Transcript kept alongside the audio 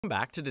Welcome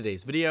back to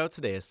today's video.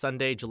 Today is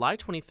Sunday, July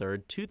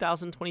 23rd,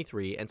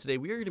 2023, and today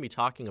we are going to be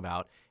talking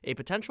about a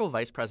potential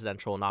vice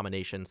presidential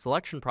nomination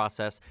selection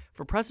process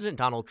for President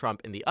Donald Trump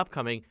in the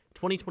upcoming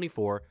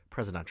 2024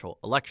 presidential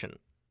election.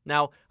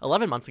 Now,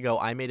 11 months ago,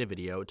 I made a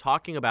video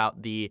talking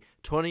about the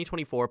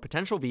 2024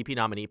 potential VP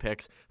nominee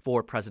picks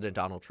for President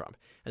Donald Trump.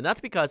 And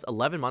that's because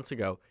 11 months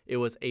ago, it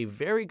was a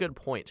very good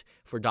point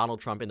for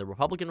Donald Trump in the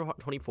Republican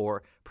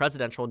 24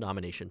 presidential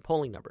nomination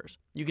polling numbers.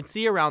 You can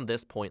see around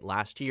this point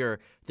last year,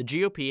 the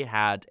GOP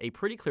had a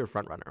pretty clear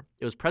frontrunner.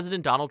 It was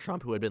President Donald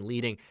Trump who had been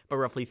leading by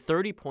roughly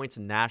 30 points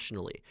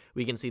nationally.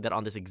 We can see that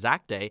on this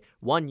exact day,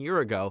 1 year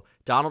ago,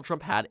 Donald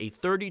Trump had a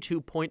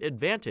 32-point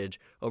advantage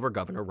over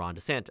Governor Ron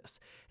DeSantis.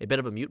 A bit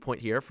of a mute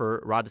point here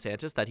for Ron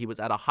DeSantis that he was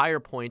at a higher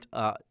point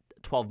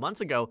 12 months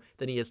ago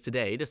than he is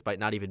today, despite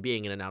not even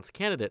being an announced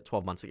candidate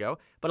 12 months ago.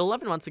 But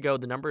 11 months ago,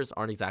 the numbers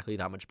aren't exactly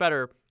that much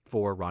better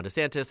for Ron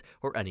DeSantis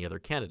or any other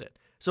candidate.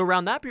 So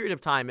around that period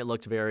of time, it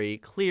looked very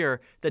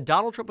clear that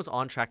Donald Trump was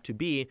on track to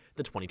be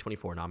the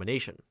 2024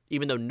 nomination,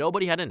 even though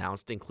nobody had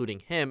announced, including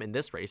him in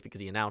this race,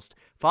 because he announced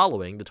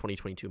following the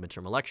 2022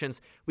 midterm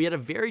elections. We had a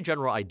very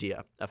general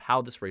idea of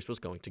how this race was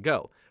going to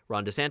go.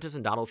 Ron DeSantis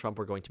and Donald Trump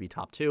were going to be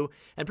top two,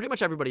 and pretty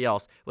much everybody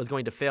else was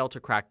going to fail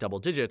to crack double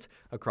digits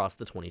across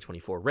the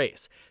 2024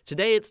 race.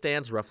 Today, it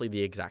stands roughly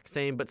the exact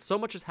same, but so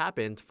much has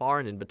happened far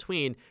and in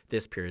between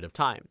this period of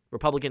time.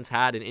 Republicans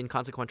had an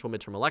inconsequential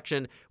midterm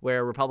election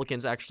where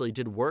Republicans actually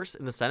did worse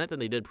in the Senate than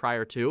they did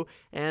prior to,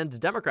 and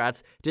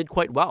Democrats did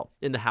quite well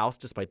in the House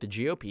despite the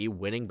GOP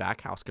winning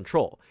back House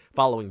control.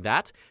 Following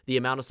that, the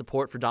amount of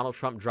support for Donald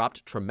Trump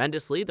dropped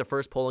tremendously. The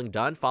first polling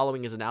done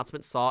following his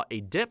announcement saw a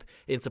dip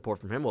in support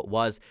from him. What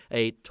was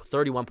a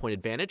 31-point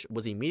advantage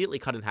was immediately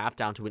cut in half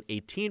down to an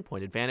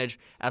 18-point advantage.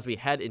 As we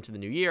head into the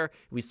new year,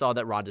 we saw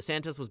that Ron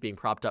DeSantis was being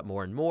propped up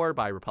more and more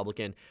by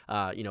Republican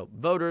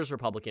voters,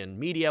 Republican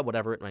media,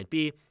 whatever it might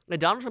be, and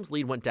Donald Trump's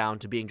lead went down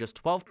to being just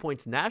 12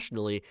 points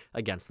nationally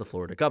against the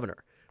Florida governor.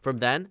 From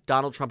then,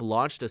 Donald Trump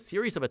launched a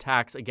series of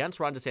attacks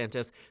against Ron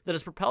DeSantis that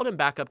has propelled him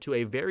back up to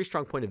a very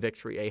strong point of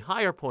victory, a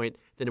higher point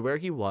than where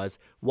he was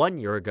 1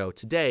 year ago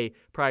today,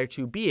 prior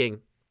to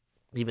being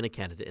even a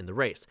candidate in the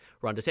race.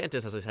 Ron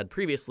DeSantis, as I said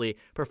previously,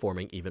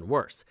 performing even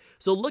worse.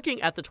 So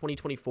looking at the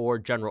 2024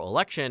 general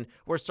election,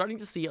 we're starting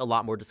to see a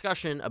lot more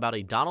discussion about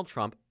a Donald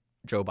Trump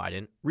Joe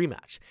Biden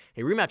rematch.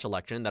 A rematch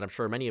election that I'm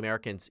sure many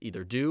Americans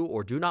either do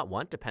or do not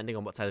want, depending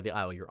on what side of the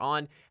aisle you're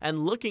on.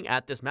 And looking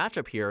at this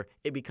matchup here,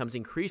 it becomes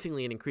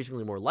increasingly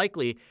more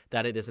likely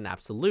that it is an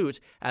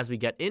absolute as we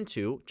get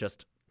into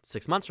just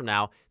 6 months from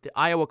now, the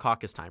Iowa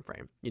caucus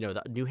timeframe,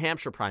 the New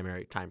Hampshire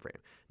primary timeframe,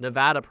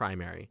 Nevada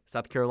primary,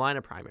 South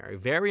Carolina primary,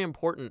 very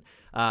important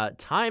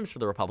times for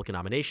the Republican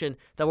nomination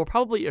that will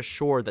probably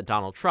assure that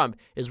Donald Trump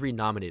is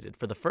renominated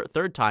for the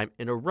third time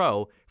in a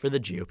row for the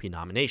GOP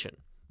nomination.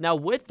 Now,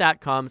 with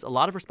that comes a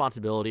lot of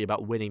responsibility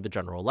about winning the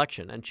general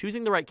election, and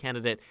choosing the right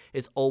candidate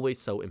is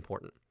always so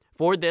important.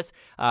 For this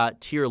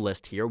tier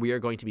list here, we are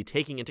going to be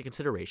taking into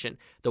consideration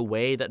the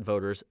way that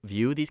voters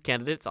view these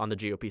candidates on the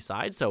GOP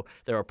side. So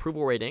their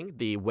approval rating,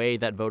 the way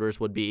that voters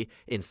would be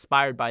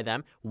inspired by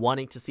them,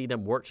 wanting to see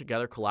them work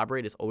together,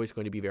 collaborate is always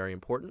going to be very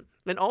important.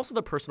 And also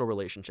the personal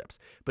relationships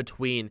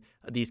between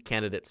these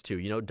candidates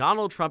too.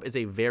 Donald Trump is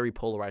a very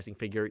polarizing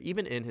figure,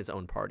 even in his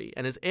own party,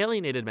 and has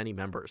alienated many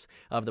members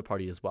of the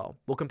party as well.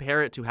 We'll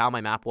compare it to how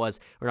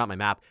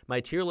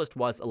my tier list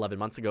was 11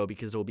 months ago,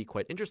 because it will be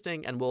quite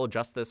interesting, and we'll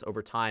adjust this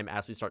over time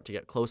as we start to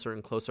get closer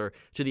and closer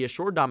to the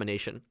assured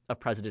nomination of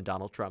President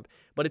Donald Trump.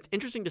 But it's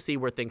interesting to see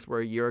where things were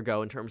a year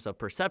ago in terms of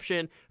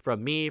perception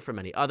from me, from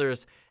many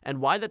others, and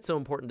why that's so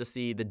important to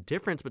see the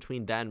difference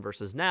between then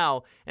versus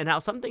now, and how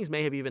some things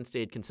may have even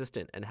stayed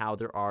consistent, and how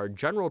there are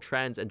general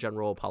trends and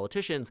general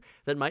politicians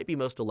that might be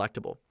most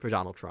electable for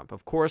Donald Trump.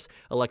 Of course,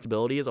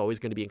 electability is always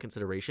going to be in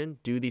consideration.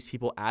 Do these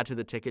people add to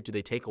the ticket? Do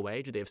they take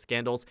away? Do they have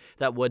scandals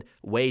that would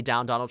weigh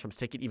down Donald Trump's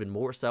ticket even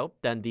more so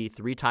than the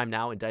three-time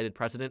now indicted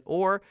president?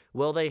 Or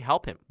will they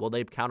help him? Will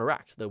they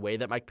counteract the way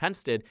that Mike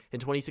Pence did in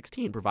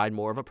 2016, provide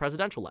more of a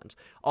presidential lens?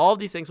 All of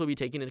these things will be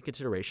taken into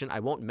consideration. I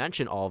won't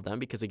mention all of them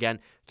because, again,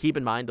 keep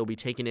in mind they'll be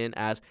taken in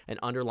as an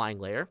underlying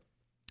layer.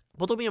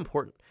 But they'll be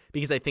important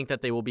because I think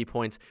that they will be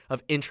points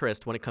of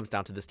interest when it comes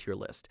down to this tier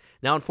list.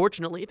 Now,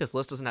 unfortunately, this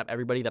list doesn't have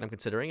everybody that I'm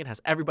considering. It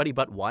has everybody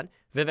but one,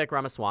 Vivek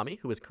Ramaswamy,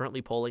 who is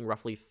currently polling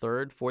roughly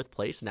third, fourth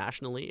place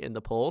nationally in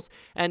the polls.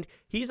 And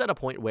he's at a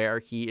point where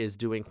he is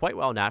doing quite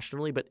well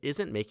nationally, but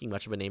isn't making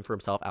much of a name for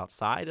himself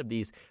outside of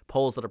these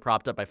polls that are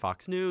propped up by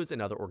Fox News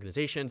and other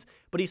organizations.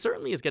 But he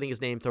certainly is getting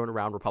his name thrown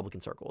around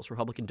Republican circles,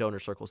 Republican donor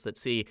circles that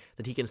see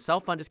that he can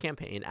self-fund his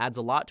campaign, adds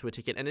a lot to a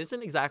ticket, and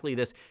isn't exactly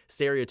this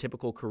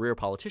stereotypical career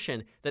politician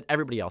position that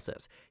everybody else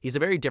is. He's a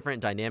very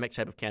different dynamic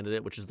type of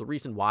candidate, which is the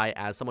reason why,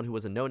 as someone who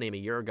was a no-name a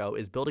year ago,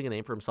 is building a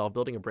name for himself,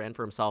 building a brand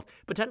for himself,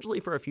 potentially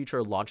for a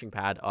future launching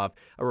pad of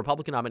a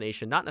Republican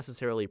nomination, not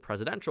necessarily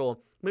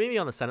presidential, but maybe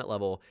on the Senate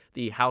level,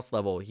 the House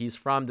level. He's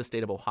from the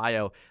state of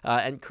Ohio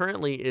and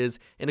currently is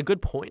in a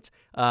good point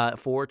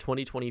for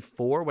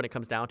 2024 when it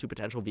comes down to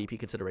potential VP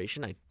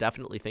consideration. I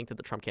definitely think that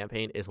the Trump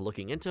campaign is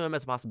looking into him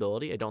as a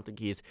possibility. I don't think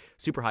he's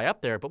super high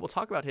up there, but we'll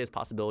talk about his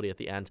possibility at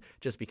the end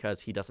just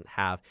because he doesn't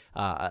have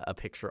a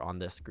picture on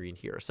this screen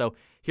here. So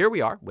here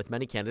we are with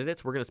many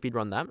candidates. We're going to speed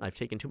run them. I've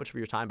taken too much of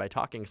your time by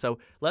talking, so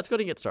let's go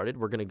ahead and get started.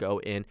 We're going to go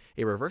in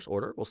a reverse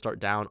order. We'll start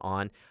down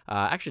on,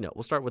 actually no,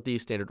 we'll start with the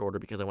standard order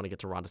because I want to get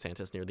to Ron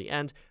DeSantis near the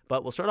end,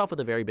 but we'll start off with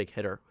a very big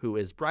hitter who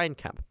is Brian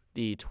Kemp,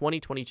 the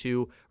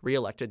 2022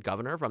 re-elected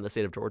governor from the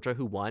state of Georgia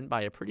who won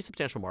by a pretty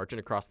substantial margin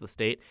across the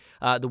state.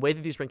 The way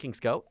that these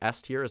rankings go,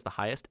 S tier is the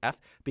highest, F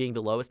being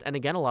the lowest. And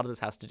again, a lot of this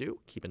has to do,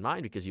 keep in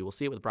mind, because you will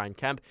see it with Brian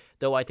Kemp,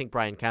 though I think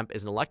Brian Kemp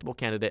is an electable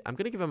candidate, I'm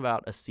going to give him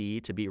about a C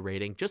to B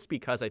rating just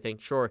because I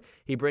think, sure,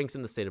 he brings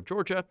in the state of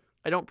Georgia.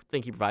 I don't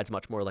think he provides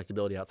much more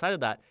electability outside of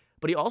that,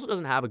 but he also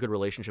doesn't have a good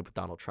relationship with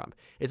Donald Trump.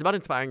 It's about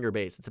inspiring your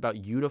base. It's about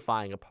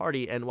unifying a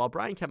party. And while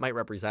Brian Kemp might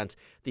represent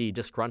the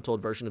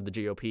disgruntled version of the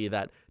GOP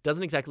that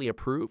doesn't exactly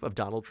approve of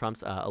Donald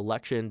Trump's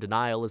election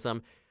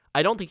denialism,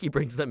 I don't think he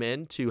brings them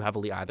in too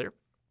heavily either.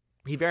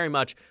 He very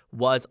much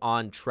was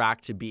on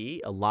track to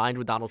be aligned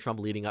with Donald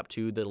Trump leading up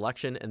to the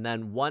election. And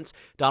then once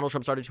Donald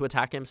Trump started to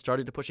attack him,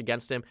 started to push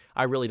against him,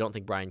 I really don't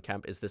think Brian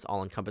Kemp is this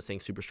all-encompassing,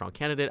 super strong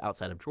candidate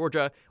outside of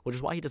Georgia, which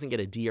is why he doesn't get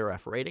a D or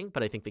F rating.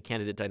 But I think the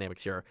candidate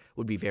dynamics here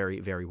would be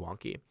very, very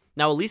wonky.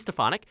 Now, Elise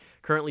Stefanik,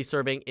 currently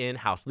serving in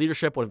House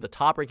leadership, one of the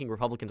top-ranking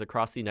Republicans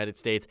across the United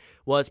States,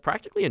 was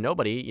practically a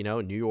nobody,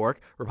 New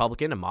York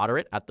Republican, a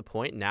moderate at the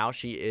point. Now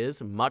she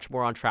is much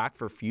more on track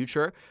for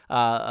future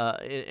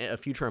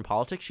in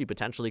politics. She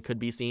potentially could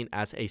be seen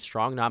as a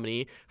strong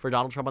nominee for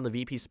Donald Trump on the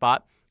VP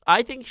spot.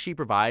 I think she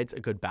provides a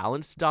good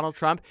balance to Donald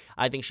Trump.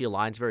 I think she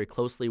aligns very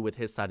closely with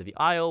his side of the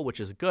aisle, which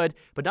is good,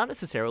 but not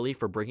necessarily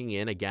for bringing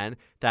in, again,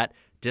 that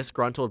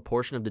disgruntled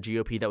portion of the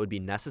GOP that would be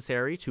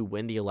necessary to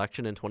win the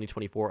election in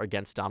 2024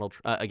 against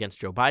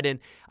Joe Biden.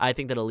 I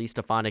think that Elise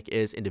Stefanik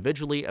is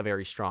individually a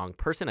very strong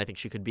person. I think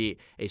she could be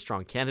a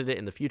strong candidate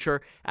in the future.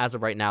 As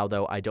of right now,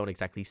 though, I don't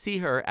exactly see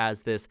her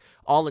as this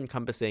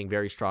all-encompassing,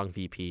 very strong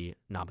VP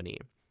nominee.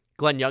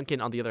 Glenn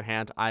Youngkin, on the other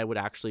hand, I would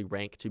actually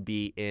rank to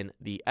be in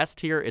the S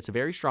tier. It's a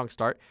very strong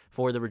start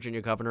for the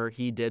Virginia governor.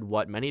 He did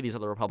what many of these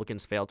other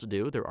Republicans failed to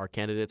do. There are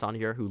candidates on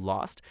here who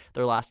lost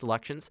their last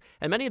elections,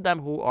 and many of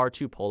them who are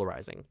too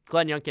polarizing.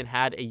 Glenn Youngkin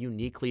had a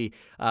uniquely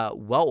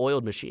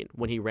well-oiled machine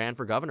when he ran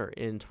for governor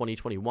in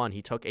 2021.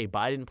 He took a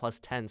Biden plus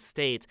 10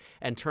 state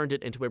and turned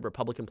it into a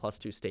Republican plus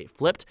 2 state.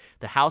 Flipped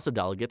the House of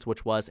Delegates,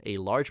 which was a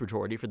large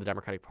majority for the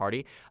Democratic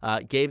Party,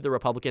 gave the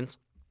Republicans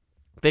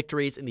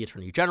victories in the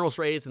attorney general's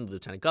race and the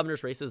lieutenant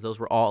governor's races. Those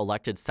were all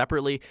elected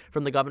separately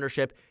from the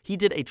governorship. He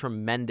did a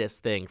tremendous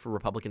thing for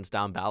Republicans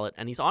down ballot,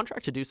 and he's on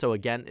track to do so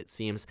again, it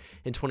seems,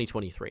 in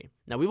 2023.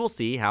 Now, we will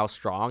see how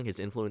strong his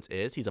influence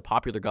is. He's a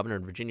popular governor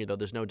in Virginia, though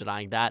there's no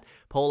denying that.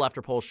 Poll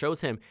after poll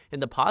shows him in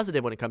the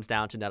positive when it comes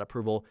down to net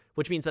approval,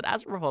 which means that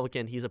as a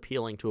Republican, he's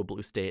appealing to a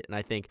blue state, and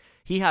I think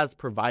he has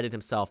provided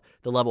himself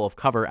the level of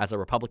cover as a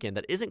Republican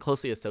that isn't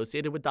closely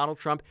associated with Donald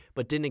Trump,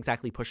 but didn't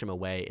exactly push him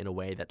away in a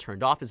way that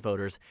turned off his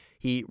voters.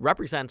 He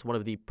represents one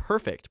of the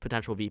perfect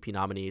potential VP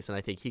nominees, and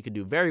I think he could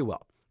do very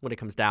well when it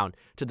comes down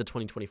to the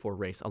 2024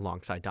 race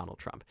alongside Donald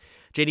Trump.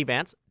 J.D.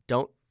 Vance,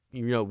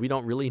 we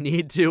don't really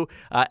need to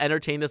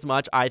entertain this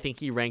much. I think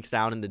he ranks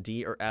down in the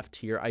D or F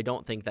tier. I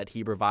don't think that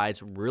he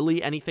provides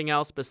really anything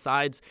else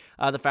besides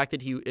the fact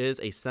that he is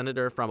a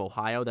senator from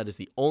Ohio. That is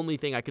the only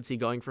thing I could see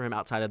going for him.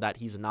 Outside of that,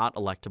 he's not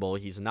electable.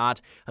 He's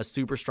not a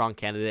super strong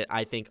candidate.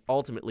 I think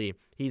ultimately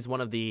he's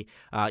one of the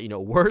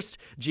worst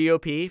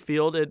GOP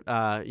fielded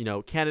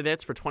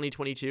candidates for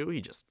 2022. He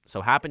just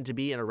so happened to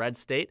be in a red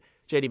state.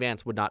 J.D.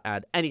 Vance would not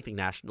add anything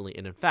nationally,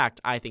 and in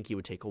fact, I think he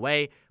would take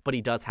away, but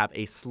he does have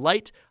a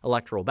slight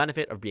electoral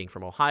benefit of being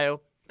from Ohio,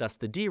 thus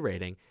the D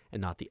rating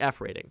and not the F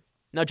rating.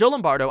 Now, Joe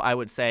Lombardo, I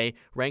would say,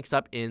 ranks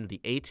up in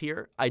the A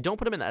tier. I don't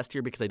put him in the S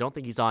tier because I don't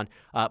think he's on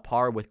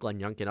par with Glenn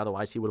Youngkin.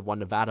 Otherwise, he would have won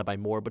Nevada by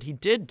more. But he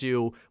did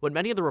do what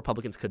many of the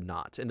Republicans could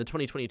not in the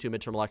 2022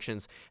 midterm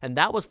elections, and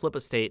that was flip a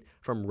state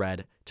from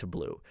red to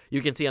blue.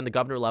 You can see on the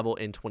governor level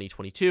in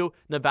 2022,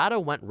 Nevada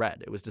went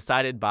red. It was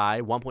decided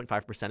by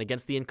 1.5%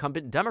 against the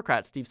incumbent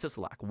Democrat, Steve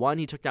Sisolak. One,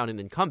 he took down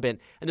an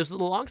incumbent, and this was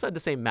alongside the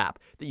same map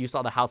that you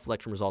saw the House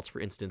election results, for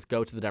instance,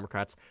 go to the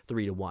Democrats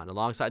 3-1,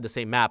 alongside the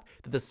same map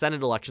that the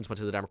Senate elections went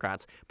to the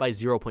Democrats by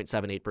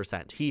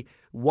 0.78%. He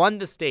won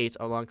the state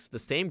amongst the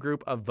same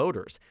group of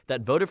voters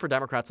that voted for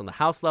Democrats on the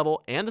House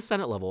level and the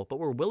Senate level, but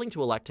were willing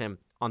to elect him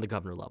on the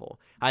governor level.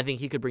 I think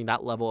he could bring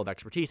that level of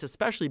expertise,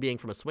 especially being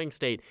from a swing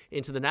state,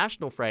 into the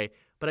national fray,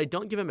 but I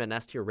don't give him an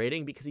S tier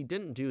rating because he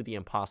didn't do the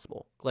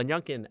impossible. Glenn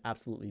Youngkin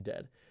absolutely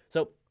did.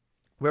 So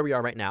where we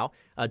are right now,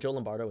 Joe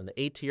Lombardo in the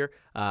A tier,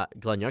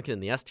 Glenn Youngkin in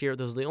the S tier.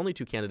 Those are the only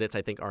two candidates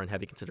I think are in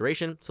heavy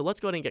consideration. So let's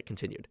go ahead and get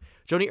continued.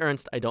 Joni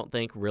Ernst, I don't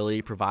think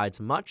really provides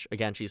much.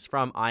 Again, she's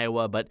from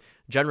Iowa, but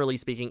generally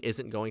speaking,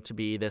 isn't going to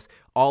be this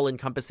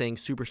all-encompassing,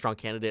 super strong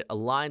candidate,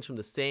 aligns from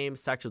the same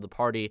sector of the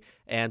party.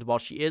 And while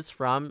she is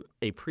from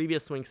a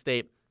previous swing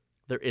state,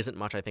 there isn't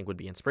much I think would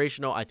be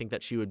inspirational. I think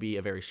that she would be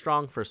a very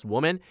strong first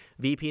woman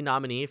VP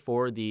nominee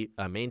for the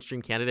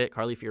mainstream candidate,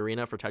 Carly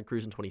Fiorina, for Ted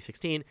Cruz in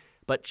 2016,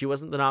 but she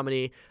wasn't the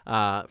nominee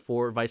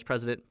for vice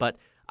president. But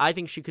I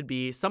think she could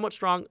be somewhat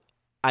strong.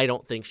 I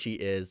don't think she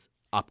is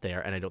up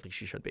there, and I don't think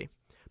she should be.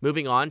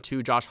 Moving on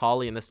to Josh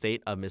Hawley in the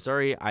state of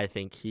Missouri, I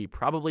think he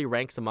probably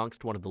ranks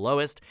amongst one of the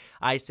lowest.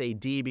 I say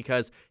D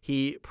because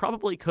he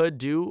probably could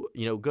do,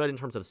 good in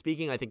terms of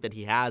speaking. I think that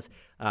he has,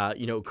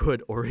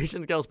 good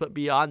oration skills, but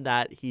beyond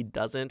that, he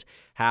doesn't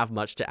have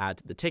much to add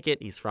to the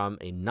ticket. He's from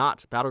a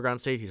not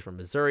battleground state. He's from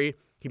Missouri.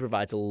 He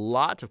provides a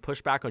lot of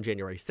pushback on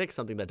January 6th,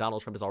 something that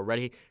Donald Trump is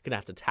already going to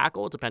have to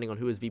tackle depending on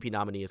who his VP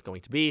nominee is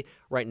going to be.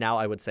 Right now,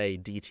 I would say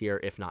D tier,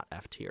 if not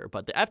F tier.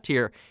 But the F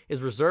tier is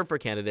reserved for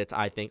candidates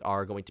I think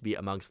are going to be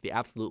amongst the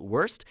absolute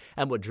worst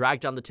and would drag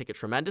down the ticket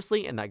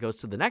tremendously. And that goes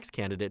to the next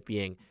candidate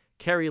being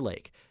Kari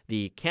Lake,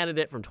 the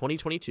candidate from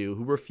 2022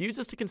 who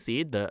refuses to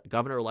concede the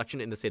governor election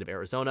in the state of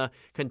Arizona,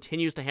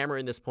 continues to hammer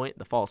in this point,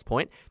 the false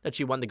point, that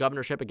she won the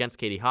governorship against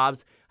Katie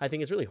Hobbs. I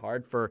think it's really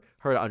hard for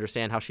her to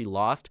understand how she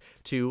lost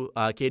to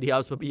Katie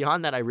Hobbs. But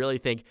beyond that, I really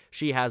think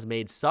she has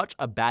made such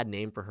a bad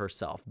name for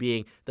herself,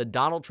 being the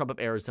Donald Trump of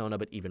Arizona,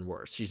 but even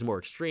worse. She's more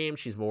extreme.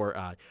 She's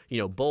more,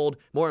 bold,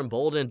 more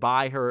emboldened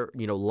by her,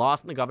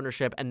 loss in the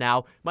governorship, and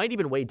now might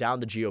even weigh down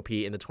the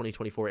GOP in the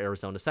 2024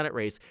 Arizona Senate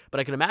race. But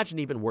I can imagine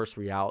even worse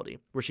reality,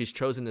 where she's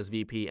chosen as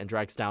VP and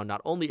drags down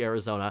not only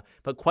Arizona,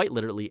 but quite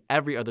literally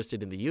every other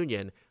state in the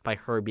union by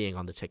her being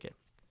on the ticket.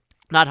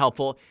 Not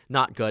helpful,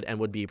 not good, and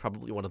would be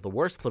probably one of the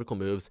worst political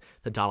moves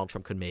that Donald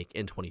Trump could make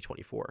in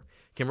 2024.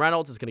 Kim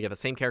Reynolds is going to get the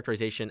same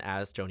characterization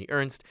as Joni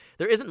Ernst.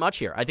 There isn't much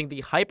here. I think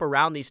the hype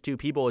around these two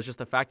people is just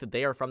the fact that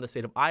they are from the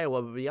state of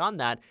Iowa, but beyond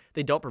that,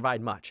 they don't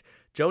provide much.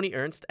 Joni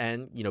Ernst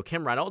and,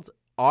 Kim Reynolds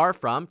are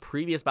from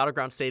previous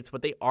battleground states,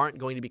 but they aren't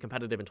going to be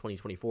competitive in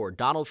 2024.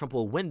 Donald Trump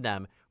will win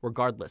them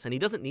regardless, and he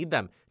doesn't need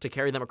them to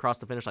carry them across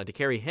the finish line, to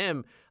carry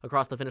him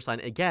across the finish line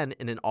again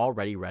in an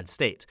already red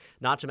state.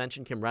 Not to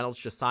mention, Kim Reynolds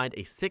just signed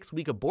a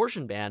 6-week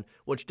abortion ban,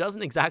 which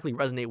doesn't exactly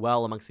resonate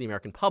well amongst the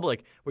American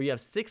public, where you have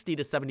 60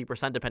 to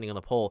 70%, depending on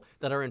the poll,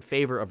 that are in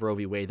favor of Roe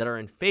v. Wade, that are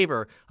in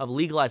favor of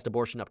legalized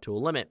abortion up to a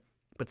limit,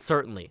 but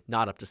certainly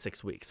not up to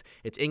 6 weeks.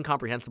 It's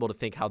incomprehensible to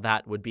think how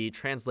that would be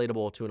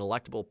translatable to an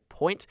electable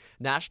point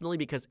nationally,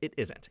 because it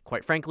isn't.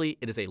 Quite frankly,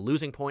 it is a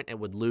losing point and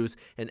would lose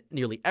in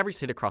nearly every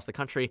state across the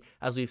country,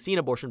 as we've seen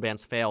abortion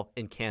bans fail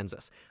in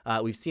Kansas.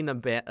 We've seen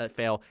them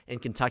fail in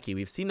Kentucky.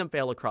 We've seen them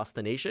fail across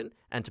the nation.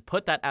 And to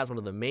put that as one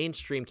of the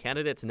mainstream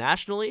candidates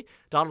nationally,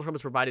 Donald Trump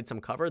has provided some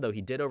cover, though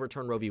he did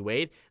overturn Roe v.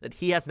 Wade, that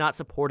he has not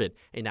supported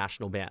a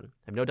national ban. I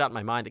have no doubt in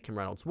my mind that Kim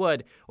Reynolds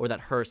would, or that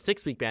her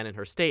 6-week ban in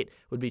her state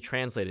would be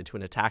translated to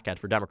an attack ad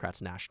for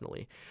Democrats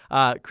nationally.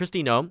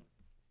 Kristi Noem,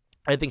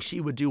 I think she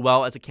would do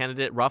well as a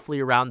candidate roughly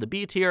around the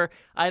B tier.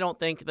 I don't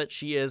think that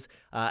she is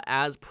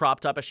as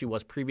propped up as she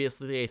was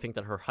previously. I think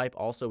that her hype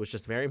also was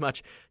just very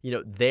much,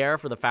 there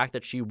for the fact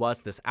that she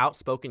was this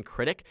outspoken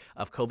critic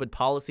of COVID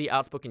policy,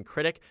 outspoken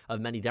critic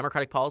of many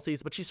Democratic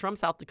policies, but she's from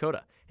South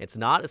Dakota. It's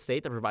not a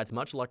state that provides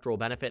much electoral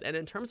benefit, and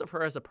in terms of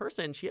her as a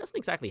person, she hasn't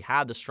exactly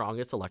had the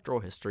strongest electoral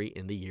history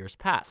in the years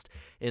past.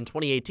 In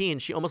 2018,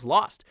 she almost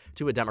lost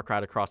to a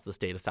Democrat across the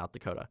state of South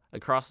Dakota,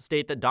 across a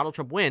state that Donald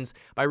Trump wins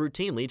by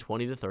routinely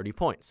 20 to 30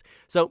 points.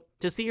 So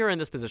to see her in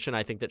this position,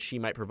 I think that she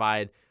might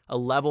provide a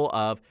level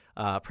of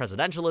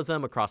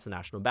presidentialism across the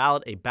national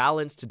ballot, a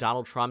balance to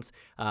Donald Trump's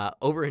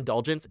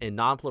overindulgence in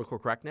non-political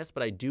correctness.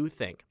 But I do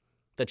think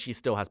that she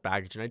still has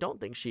baggage, and I don't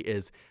think she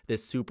is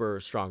this super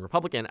strong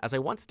Republican, as I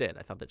once did.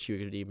 I thought that she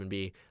could even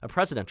be a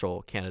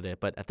presidential candidate,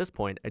 but at this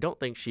point, I don't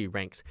think she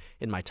ranks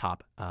in my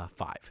top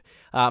 5.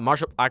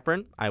 Marsha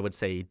Blackburn, I would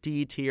say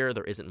D tier.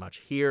 There isn't much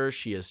here.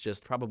 She is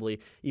just probably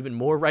even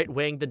more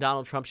right-wing than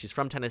Donald Trump. She's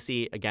from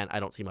Tennessee. Again, I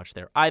don't see much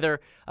there either.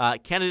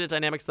 Candidate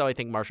dynamics, though, I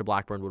think Marsha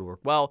Blackburn would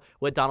work well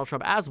with Donald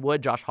Trump, as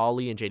would Josh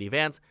Hawley and J.D.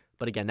 Vance.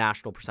 But again,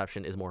 national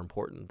perception is more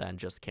important than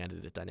just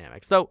candidate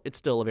dynamics, though it's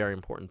still a very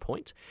important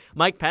point.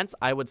 Mike Pence,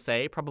 I would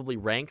say, probably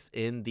ranks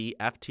in the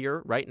F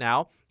tier right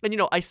now. And,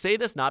 I say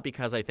this not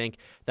because I think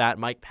that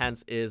Mike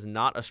Pence is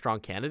not a strong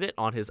candidate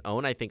on his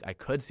own. I think I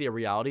could see a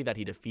reality that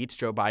he defeats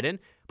Joe Biden.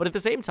 But at the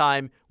same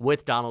time,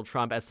 with Donald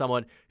Trump as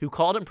someone who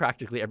called him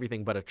practically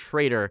everything but a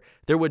traitor,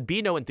 there would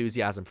be no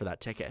enthusiasm for that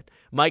ticket.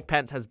 Mike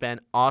Pence has been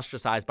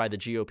ostracized by the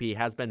GOP,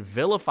 has been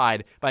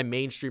vilified by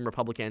mainstream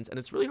Republicans, and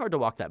it's really hard to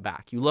walk that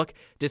back. You look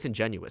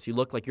disingenuous. You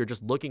look like you're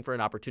just looking for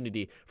an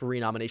opportunity for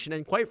renomination,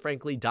 and quite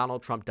frankly,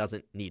 Donald Trump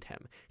doesn't need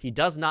him. He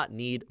does not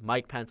need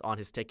Mike Pence on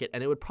his ticket,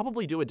 and it would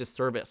probably do a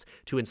disservice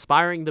to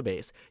inspiring the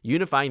base,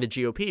 unifying the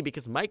GOP,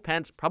 because Mike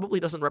Pence probably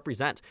doesn't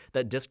represent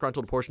that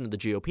disgruntled portion of the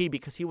GOP,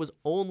 because he was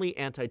only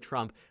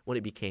anti-Trump when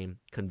it became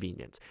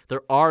convenient.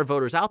 There are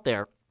voters out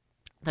there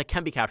that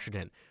can be captured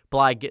in,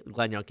 by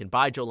Glenn Youngkin,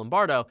 by Joe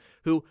Lombardo,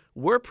 who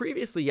were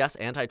previously, yes,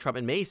 anti-Trump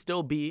and may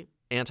still be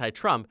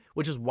anti-Trump,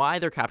 which is why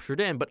they're captured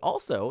in. But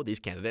also, these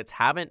candidates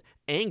haven't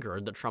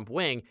angered the Trump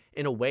wing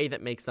in a way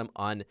that makes them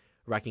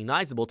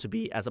unrecognizable to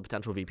be as a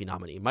potential VP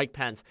nominee. Mike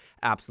Pence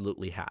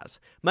absolutely has.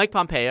 Mike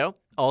Pompeo,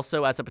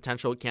 also as a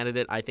potential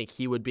candidate, I think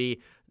he would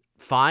be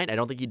fine. I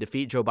don't think he'd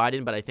defeat Joe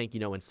Biden, but I think,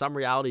 in some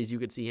realities, you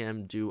could see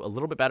him do a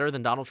little bit better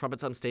than Donald Trump in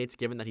some states,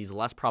 given that he's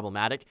less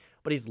problematic,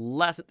 but he's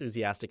less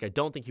enthusiastic. I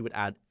don't think he would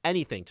add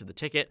anything to the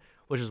ticket,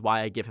 which is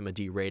why I give him a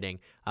D rating.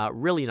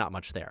 Really not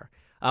much there.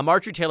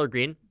 Marjorie Taylor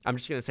Greene, I'm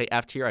just going to say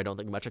F tier. I don't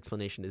think much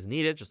explanation is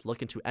needed. Just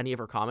look into any of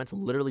her comments.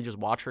 Literally just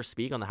watch her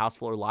speak on the House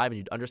floor live, and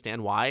you'd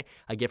understand why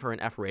I give her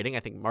an F rating. I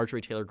think Marjorie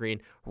Taylor Greene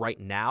right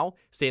now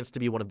stands to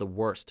be one of the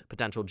worst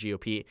potential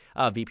GOP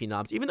VP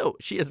noms, even though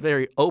she is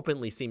very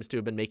openly seems to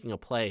have been making a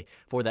play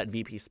for that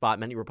VP spot.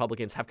 Many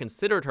Republicans have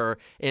considered her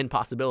in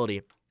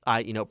possibility.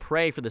 I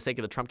pray for the sake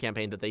of the Trump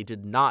campaign that they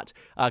did not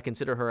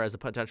consider her as a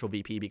potential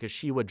VP, because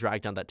she would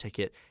drag down that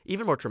ticket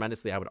even more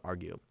tremendously, I would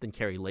argue, than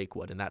Carrie Lake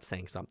would, and that's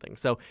saying something.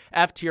 So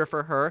F tier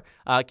for her.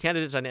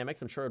 Candidate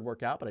dynamics, I'm sure it'd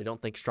work out, but I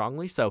don't think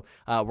strongly. So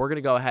we're going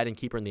to go ahead and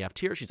keep her in the F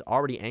tier. She's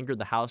already angered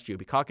the House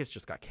GOP caucus,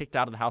 just got kicked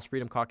out of the House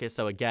Freedom Caucus.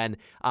 So again,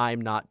 I'm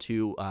not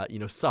too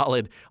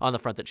solid on the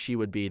front that she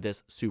would be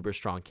this super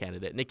strong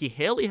candidate. Nikki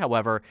Haley,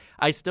 however,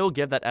 I still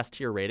give that S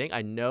tier rating.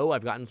 I know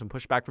I've gotten some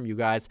pushback from you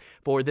guys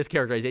for this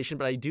characterization,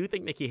 but I do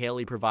think Nikki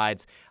Haley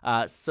provides,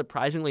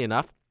 surprisingly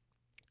enough,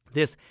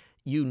 this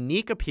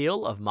unique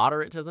appeal of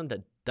moderatism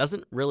that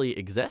doesn't really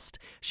exist.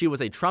 She was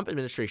a Trump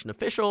administration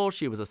official.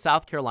 She was a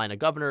South Carolina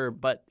governor,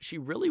 but she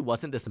really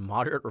wasn't this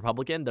moderate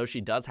Republican, though she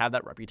does have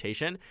that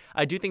reputation.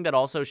 I do think that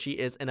also she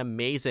is an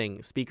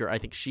amazing speaker. I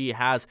think she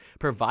has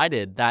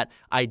provided that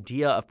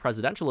idea of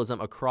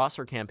presidentialism across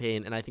her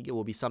campaign, and I think it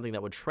will be something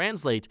that would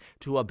translate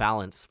to a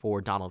balance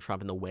for Donald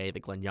Trump in the way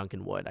that Glenn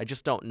Youngkin would. I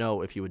just don't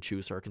know if he would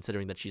choose her,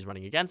 considering that she's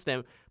running against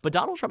him, but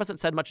Donald Trump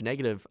hasn't said much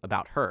negative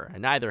about her,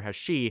 and neither has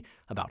she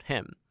about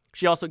him.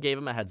 She also gave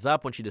him a heads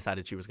up when she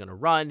decided she was going to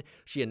run.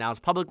 She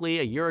announced publicly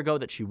a year ago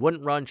that she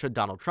wouldn't run should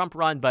Donald Trump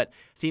run, but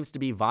seems to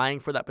be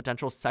vying for that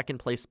potential second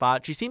place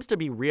spot. She seems to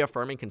be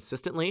reaffirming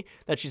consistently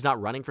that she's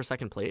not running for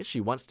second place. She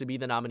wants to be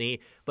the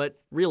nominee,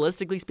 but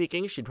realistically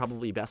speaking, she'd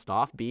probably best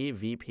off be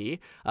VP,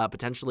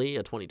 potentially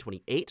a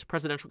 2028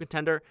 presidential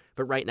contender.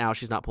 But right now,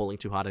 she's not polling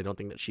too hot. I don't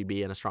think that she'd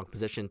be in a strong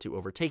position to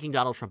overtaking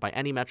Donald Trump by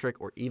any metric,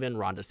 or even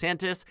Ron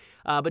DeSantis.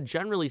 But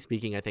generally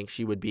speaking, I think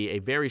she would be a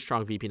very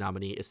strong VP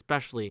nominee,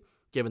 especially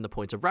given the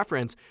points of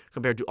reference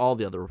compared to all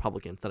the other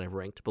Republicans that I've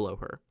ranked below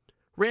her.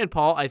 Rand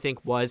Paul, I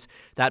think, was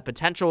that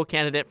potential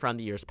candidate from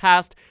the years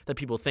past that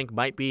people think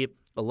might be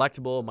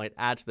electable, might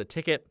add to the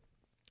ticket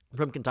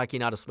from Kentucky,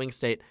 not a swing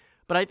state.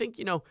 But I think,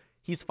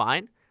 he's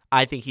fine.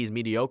 I think he's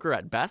mediocre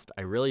at best.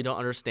 I really don't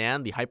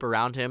understand the hype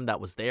around him that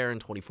was there in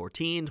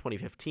 2014,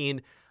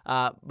 2015.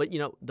 But,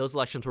 those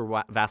elections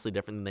were vastly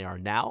different than they are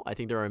now. I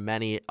think there are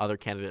many other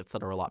candidates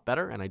that are a lot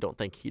better, and I don't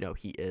think,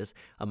 he is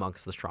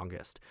amongst the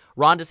strongest.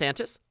 Ron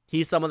DeSantis,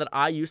 he's someone that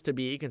I used to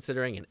be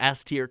considering an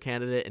S-tier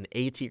candidate, an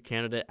A-tier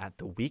candidate at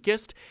the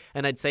weakest.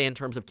 And I'd say in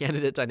terms of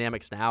candidate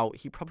dynamics now,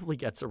 he probably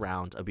gets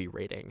around a B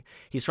rating.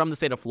 He's from the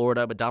state of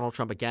Florida, but Donald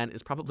Trump, again,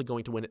 is probably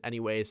going to win it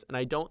anyways. And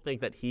I don't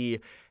think that he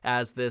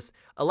has this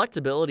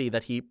electability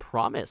that he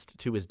promised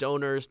to his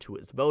donors, to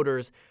his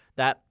voters,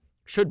 that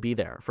should be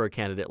there for a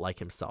candidate like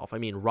himself. I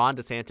mean, Ron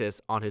DeSantis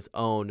on his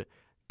own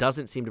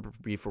doesn't seem to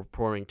be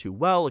performing too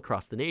well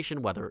across the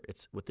nation, whether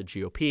it's with the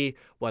GOP,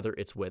 whether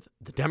it's with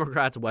the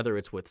Democrats, whether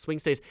it's with swing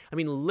states. I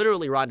mean,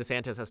 literally, Ron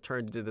DeSantis has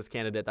turned into this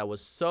candidate that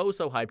was so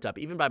hyped up,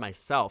 even by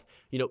myself,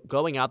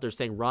 going out there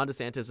saying Ron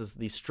DeSantis is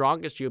the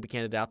strongest GOP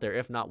candidate out there,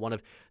 if not one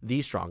of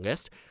the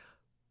strongest.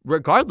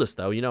 Regardless,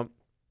 though,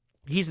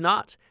 he's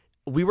not.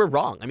 We were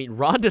wrong. I mean,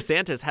 Ron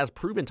DeSantis has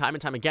proven time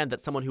and time again that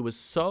someone who was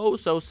so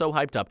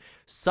hyped up,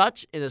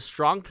 such in a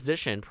strong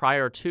position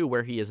prior to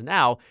where he is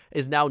now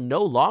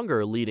no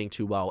longer leading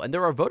too well. And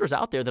there are voters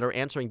out there that are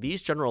answering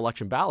these general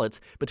election ballots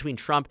between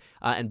Trump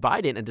and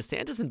Biden, and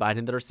DeSantis and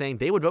Biden, that are saying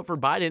they would vote for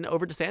Biden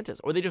over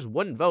DeSantis, or they just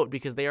wouldn't vote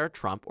because they are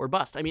Trump or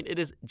bust. I mean, it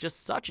is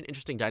just such an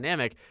interesting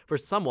dynamic for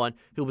someone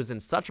who was in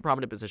such a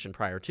prominent position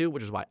prior to,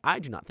 which is why I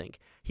do not think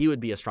he would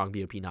be a strong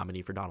VP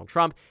nominee for Donald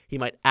Trump. He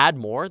might add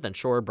more than,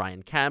 sure,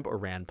 Brian Kemp or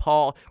Rand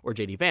Paul or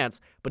J.D.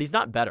 Vance, but he's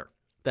not better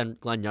than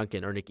Glenn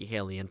Youngkin or Nikki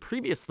Haley. And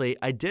previously,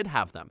 I did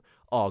have them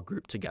all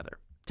grouped together.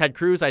 Ted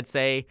Cruz, I'd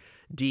say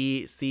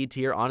D, C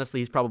tier.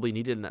 Honestly, he's probably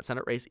needed in that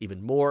Senate race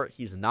even more.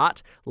 He's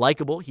not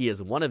likable. He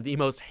is one of the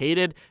most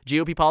hated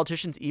GOP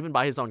politicians, even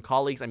by his own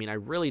colleagues. I mean, I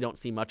really don't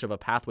see much of a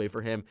pathway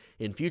for him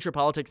in future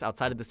politics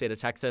outside of the state of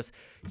Texas.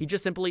 He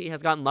just simply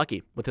has gotten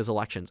lucky with his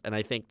elections. And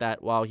I think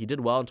that while he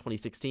did well in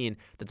 2016,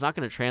 that's not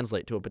going to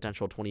translate to a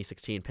potential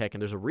 2016 pick.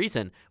 And there's a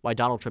reason why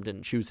Donald Trump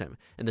didn't choose him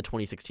in the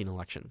 2016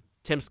 election.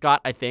 Tim Scott,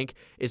 I think,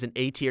 is an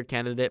A-tier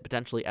candidate,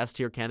 potentially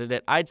S-tier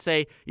candidate. I'd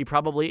say he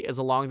probably is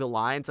along the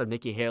lines of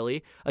Nikki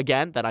Haley.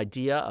 Again, that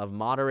idea of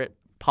moderate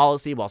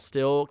policy while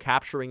still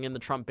capturing in the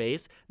Trump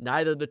base.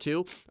 Neither of the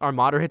two are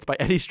moderates by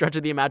any stretch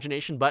of the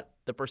imagination, but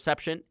the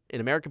perception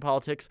in American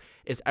politics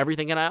is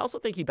everything. And I also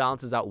think he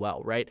balances out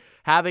well, right?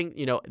 Having,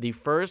 the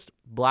first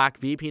black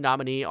VP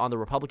nominee on the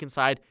Republican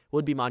side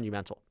would be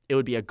monumental. It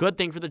would be a good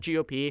thing for the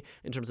GOP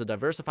in terms of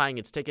diversifying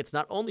its tickets.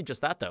 Not only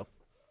just that, though.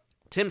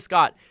 Tim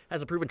Scott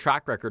has a proven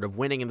track record of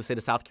winning in the state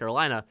of South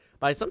Carolina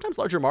by sometimes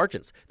larger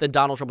margins than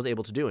Donald Trump was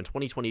able to do. In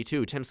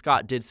 2022, Tim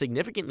Scott did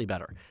significantly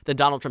better than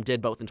Donald Trump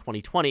did both in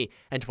 2020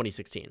 and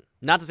 2016.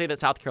 Not to say that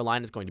South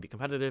Carolina is going to be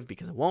competitive,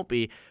 because it won't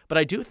be, but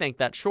I do think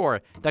that,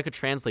 sure, that could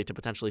translate to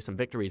potentially some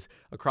victories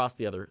across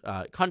the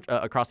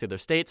other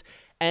states,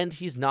 and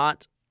he's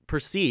not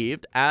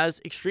perceived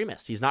as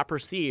extremist. He's not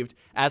perceived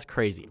as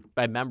crazy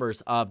by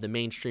members of the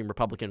mainstream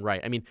Republican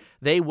right. I mean,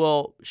 they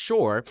will,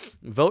 sure,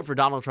 vote for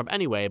Donald Trump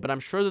anyway, but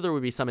I'm sure that there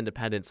would be some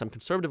independents, some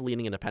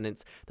conservative-leaning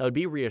independents that would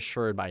be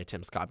reassured by a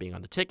Tim Scott being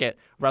on the ticket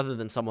rather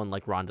than someone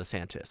like Ron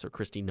DeSantis or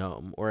Kristi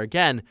Noem or,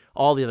 again,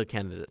 all the other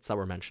candidates that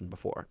were mentioned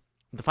before.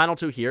 The final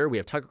two here, we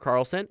have Tucker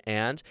Carlson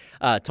and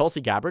Tulsi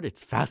Gabbard.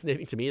 It's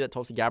fascinating to me that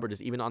Tulsi Gabbard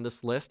is even on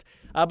this list.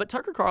 But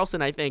Tucker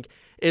Carlson, I think,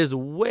 is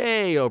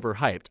way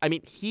overhyped. I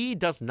mean, he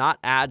does not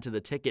add to the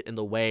ticket in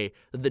the way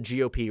that the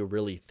GOP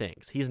really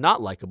thinks. He's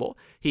not likable.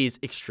 He's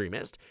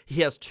extremist.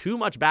 He has too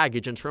much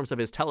baggage in terms of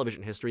his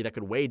television history that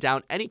could weigh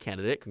down any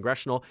candidate,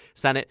 congressional,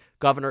 Senate,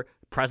 governor,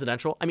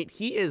 presidential. I mean,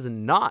 he is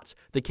not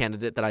the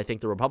candidate that I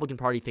think the Republican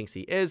Party thinks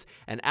he is.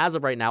 And as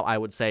of right now, I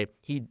would say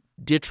he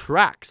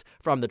detracts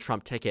from the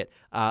Trump ticket,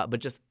 but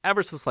just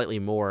ever so slightly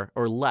more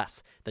or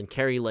less than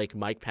Carrie Lake,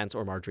 Mike Pence,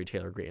 or Marjorie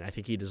Taylor Greene. I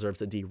think he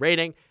deserves a D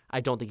rating. I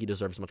don't think he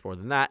deserves much more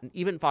than that. And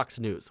even Fox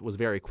News was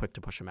very quick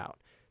to push him out.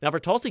 Now, for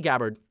Tulsi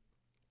Gabbard,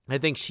 I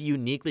think she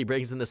uniquely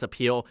brings in this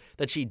appeal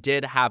that she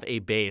did have a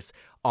base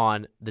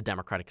on the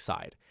Democratic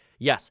side.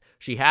 Yes,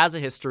 she has a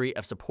history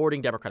of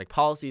supporting Democratic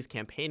policies,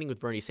 campaigning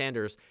with Bernie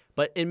Sanders,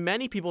 but in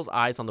many people's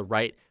eyes on the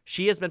right,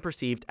 she has been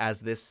perceived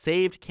as this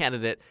saved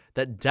candidate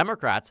that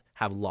Democrats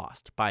have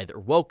lost by their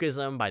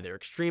wokeism, by their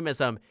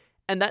extremism,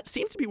 and that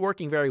seems to be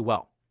working very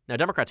well. Now,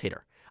 Democrats hate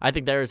her. I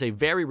think there is a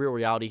very real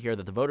reality here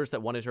that the voters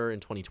that wanted her in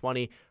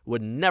 2020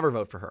 would never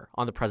vote for her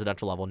on the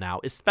presidential level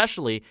now,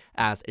 especially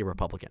as a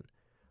Republican.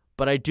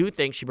 But I do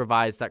think she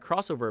provides that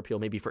crossover appeal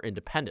maybe for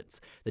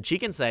independents, that she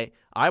can say,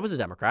 I was a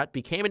Democrat,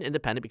 became an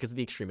independent because of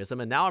the extremism,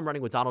 and now I'm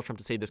running with Donald Trump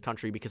to save this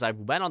country because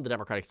I've been on the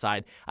Democratic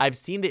side. I've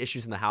seen the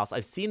issues in the House.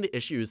 I've seen the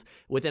issues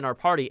within our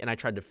party, and I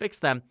tried to fix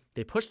them.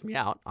 They pushed me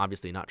out.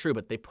 Obviously not true,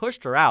 but they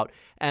pushed her out.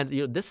 And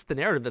this is the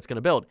narrative that's going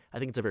to build. I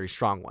think it's a very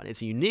strong one.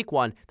 It's a unique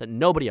one that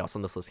nobody else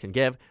on this list can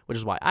give, which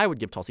is why I would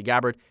give Tulsi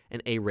Gabbard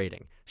an A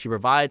rating. She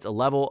provides a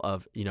level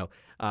of,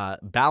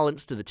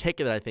 balance to the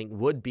ticket that I think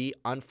would be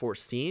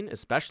unforeseen,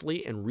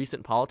 especially in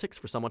recent politics,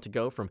 for someone to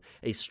go from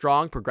a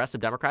strong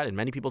progressive Democrat in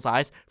many people's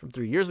eyes from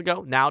 3 years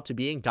ago now to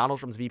being Donald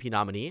Trump's VP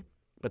nominee.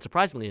 But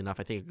surprisingly enough,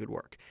 I think it could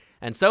work.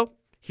 And so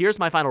here's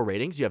my final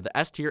ratings. You have the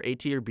S tier, A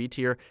tier, B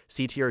tier,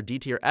 C tier, D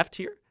tier, F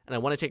tier. And I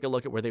want to take a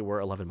look at where they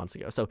were 11 months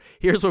ago. So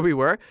here's where we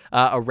were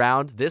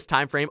around this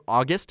time frame,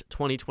 August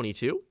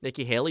 2022.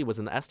 Nikki Haley was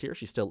in the S tier.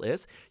 She still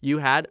is. You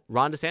had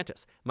Ron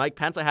DeSantis. Mike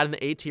Pence I had in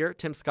the A tier.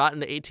 Tim Scott in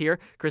the A tier.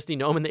 Kristi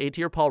Noem in the A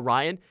tier. Paul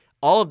Ryan.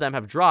 All of them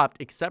have dropped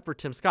except for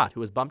Tim Scott, who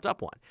was bumped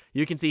up one.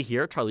 You can see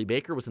here, Charlie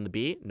Baker was in the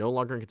B, no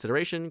longer in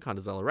consideration.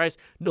 Condoleezza Rice,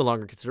 no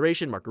longer in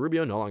consideration. Marco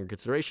Rubio, no longer in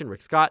consideration.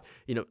 Rick Scott,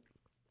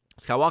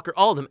 Scott Walker,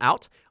 all of them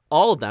out.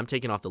 All of them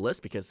taken off the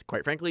list because,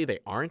 quite frankly, they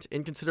aren't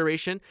in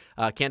consideration.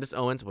 Candace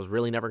Owens was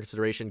really never in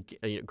consideration.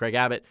 Greg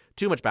Abbott,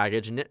 too much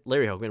baggage. And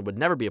Larry Hogan would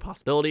never be a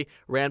possibility.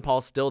 Rand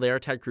Paul still there.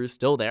 Ted Cruz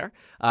still there.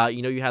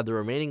 You have the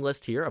remaining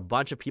list here. A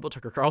bunch of people.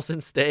 Tucker Carlson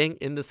staying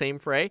in the same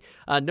fray.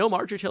 No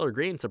Marjorie Taylor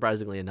Greene,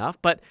 surprisingly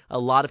enough, but a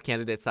lot of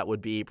candidates that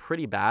would be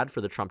pretty bad for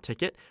the Trump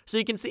ticket. So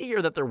you can see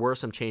here that there were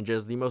some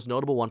changes. The most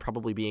notable one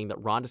probably being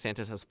that Ron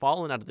DeSantis has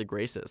fallen out of the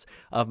graces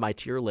of my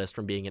tier list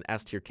from being an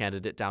S tier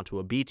candidate down to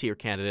a B tier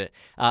candidate.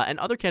 And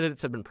other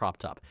candidates have been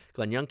propped up.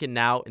 Glenn Youngkin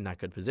now in that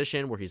good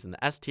position where he's in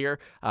the S tier.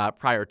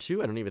 Prior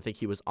to, I don't even think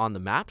he was on the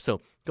map.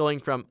 So going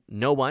from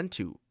no one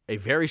to a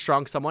very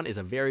strong someone is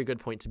a very good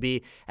point to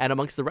be. And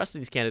amongst the rest of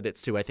these candidates,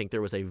 too, I think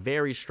there was a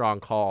very strong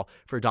call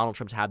for Donald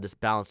Trump to have this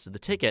balance to the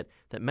ticket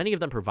that many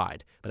of them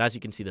provide. But as you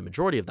can see, the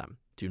majority of them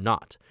do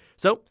not.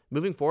 So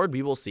moving forward,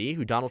 we will see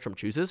who Donald Trump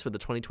chooses for the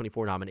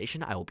 2024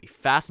 nomination. I will be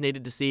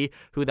fascinated to see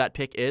who that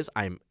pick is.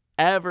 I'm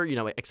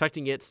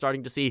expecting it,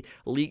 starting to see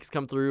leaks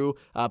come through,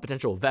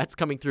 potential vets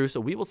coming through. So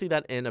we will see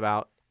that in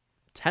about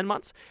 10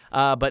 months,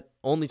 but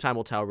only time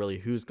will tell really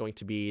who's going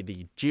to be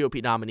the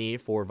GOP nominee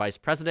for vice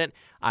president.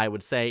 I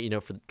would say,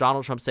 for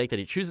Donald Trump's sake, that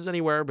he chooses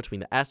anywhere between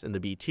the S and the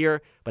B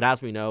tier. But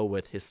as we know,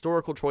 with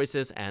historical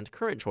choices and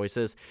current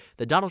choices,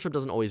 that Donald Trump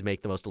doesn't always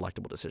make the most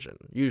electable decision,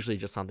 usually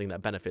just something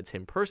that benefits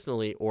him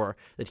personally or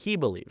that he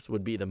believes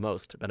would be the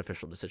most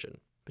beneficial decision.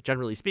 But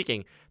generally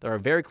speaking, there are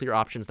very clear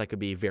options that could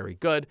be very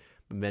good,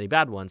 but many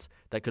bad ones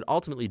that could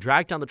ultimately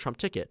drag down the Trump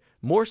ticket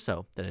more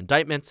so than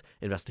indictments,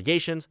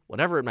 investigations,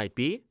 whatever it might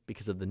be,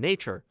 because of the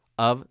nature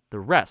of the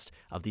rest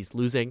of these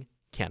losing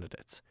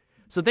candidates.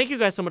 So thank you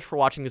guys so much for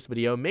watching this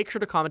video. Make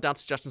sure to comment down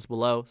suggestions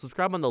below.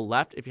 Subscribe on the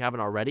left if you haven't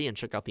already, and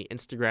check out the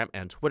Instagram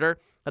and Twitter.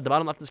 At the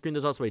bottom left of the screen,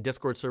 there's also a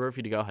Discord server for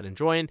you to go ahead and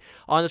join.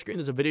 On the screen,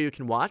 there's a video you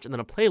can watch, and then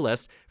a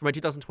playlist for my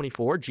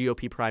 2024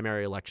 GOP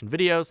primary election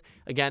videos.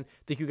 Again,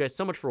 thank you guys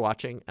so much for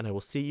watching, and I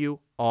will see you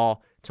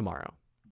all tomorrow.